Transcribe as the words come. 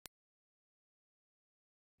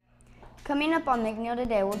Coming up on McNiel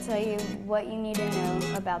Today, we'll tell you what you need to know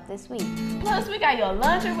about this week. Plus, we got your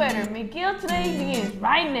lunch or weather. McNiel Today begins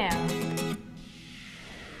right now.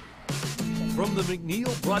 From the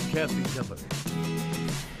McNiel Broadcasting Company,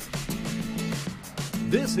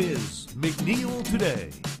 this is McNiel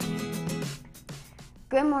Today.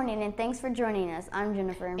 Good morning and thanks for joining us. I'm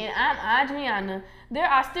Jennifer. And I'm Adriana. There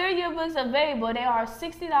are still yearbooks available. They are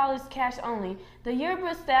 $60 cash only. The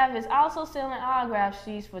yearbook staff is also selling autograph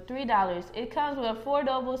sheets for $3. It comes with 4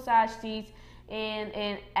 double-sided sheets and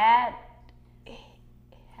an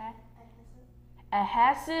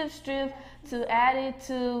adhesive strip to add it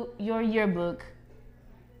to your yearbook.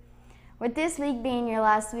 With this week being your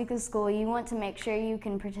last week of school, you want to make sure you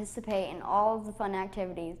can participate in all of the fun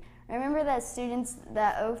activities. Remember that students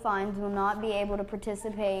that owe fines will not be able to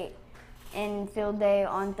participate in field day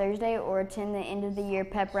on Thursday or attend the end of the year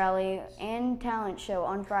pep rally and talent show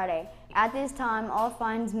on Friday. At this time, all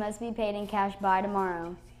fines must be paid in cash by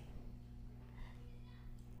tomorrow.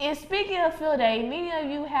 And speaking of field day, many of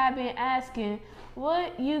you have been asking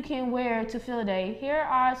what you can wear to field day. Here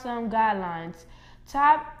are some guidelines.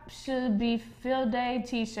 Top should be field day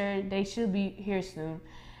t-shirt. They should be here soon.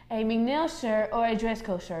 A McNiel shirt or a dress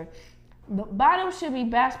code shirt. Bottom should be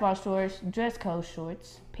basketball shorts, dress code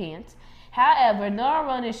shorts, pants. However, no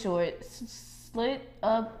running shorts, slit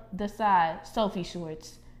up the side, Sophie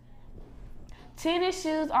shorts. Tennis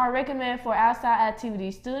shoes are recommended for outside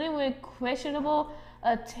activities. Students with questionable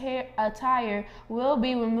attire will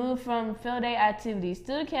be removed from field day activities.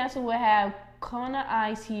 Student council will have cone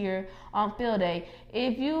ice here on field day.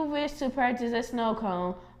 If you wish to purchase a snow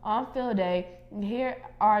cone on field day, here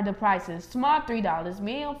are the prices. Small $3,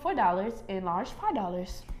 medium $4, and large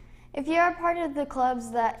 $5. If you are part of the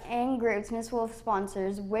clubs and groups Miss Wolf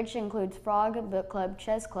sponsors, which includes Frog, Book Club,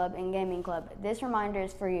 Chess Club, and Gaming Club, this reminder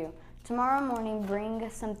is for you. Tomorrow morning, bring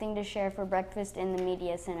something to share for breakfast in the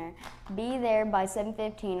Media Center. Be there by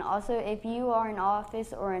 7:15. Also, if you are an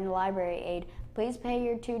office or a library aide, please pay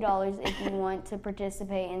your $2 if you want to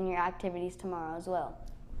participate in your activities tomorrow as well.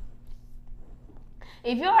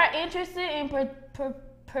 If you are interested in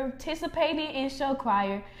participating in show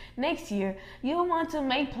choir next year, you'll want to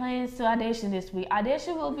make plans to audition this week.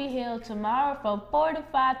 Audition will be held tomorrow from 4 to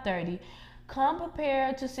 5:30. Come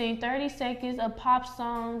prepared to sing 30 seconds of pop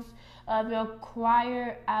songs of your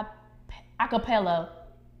choir a cappella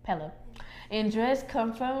and dress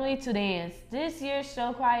conformably to dance. This year's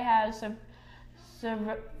show choir has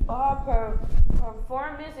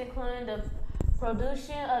performance including the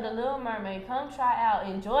production of The Little Mermaid. Come try out,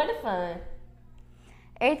 enjoy the fun.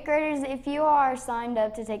 8th graders, if you are signed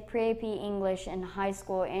up to take pre-AP English in high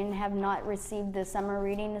school and have not received the summer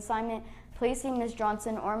reading assignment, please see Ms.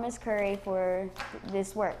 Johnson or Ms. Curry for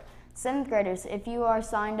this work. 7th graders, if you are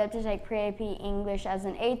signed up to take pre-AP English as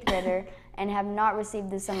an 8th grader and have not received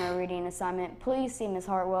the summer reading assignment, please see Ms.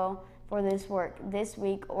 Hartwell for this work this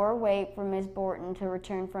week or wait for Ms. Borton to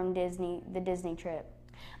return from the Disney trip.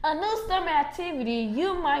 A new summer activity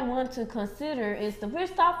you might want to consider is the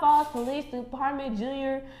Wichita Falls Police Department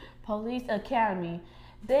Junior Police Academy.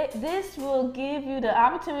 This will give you the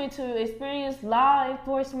opportunity to experience law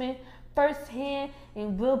enforcement firsthand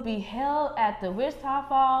and will be held at the Wichita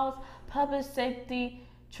Falls Public Safety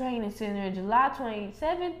Training Center July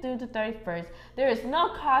 27th through the 31st. There is no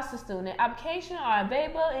cost to student. Applications are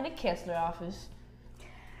available in the Kessler office.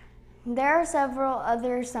 There are several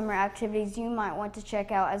other summer activities you might want to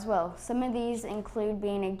check out as well. Some of these include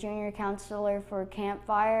being a junior counselor for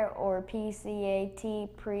Campfire or PCAT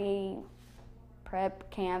Prep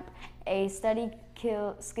Camp, a study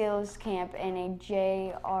skills camp, and a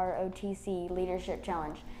JROTC Leadership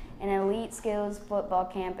Challenge, an elite skills football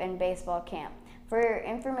camp and baseball camp. For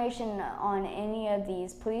information on any of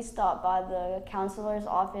these, please stop by the counselor's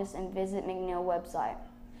office and visit McNiel website.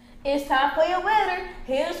 It's time for your weather.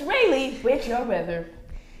 Here's Rayleigh with your weather.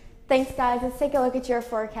 Thanks, guys. Let's take a look at your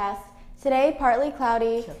forecast. Today, partly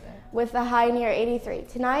cloudy with a high near 83.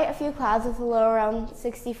 Tonight, a few clouds with a low around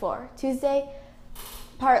 64. Tuesday,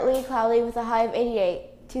 partly cloudy with a high of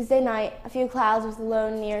 88. Tuesday night, a few clouds with a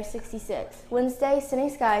low near 66. Wednesday, sunny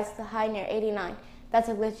skies with a high near 89. That's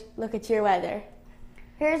a look at your weather.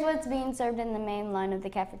 Here's what's being served in the main line of the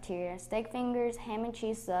cafeteria. Steak fingers, ham and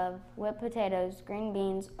cheese sub, whipped potatoes, green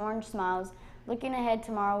beans, orange smiles. Looking ahead,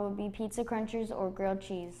 tomorrow will be pizza crunchers or grilled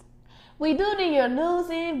cheese. We do need your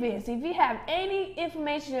news and events. If you have any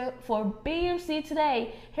information for BMC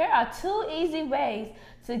today, here are 2 easy ways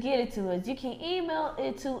to get it to us. You can email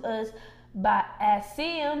it to us at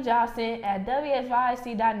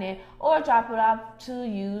cmjohnson@wfic.net or drop it off to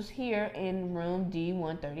use here in room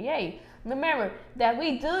D138. Remember that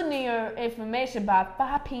we do need your information by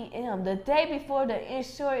 5 p.m. the day before to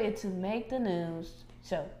ensure it to make the news.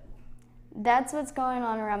 So, that's what's going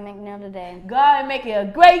on around McNiel today. God, make it a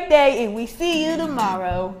great day, and we see you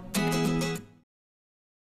tomorrow.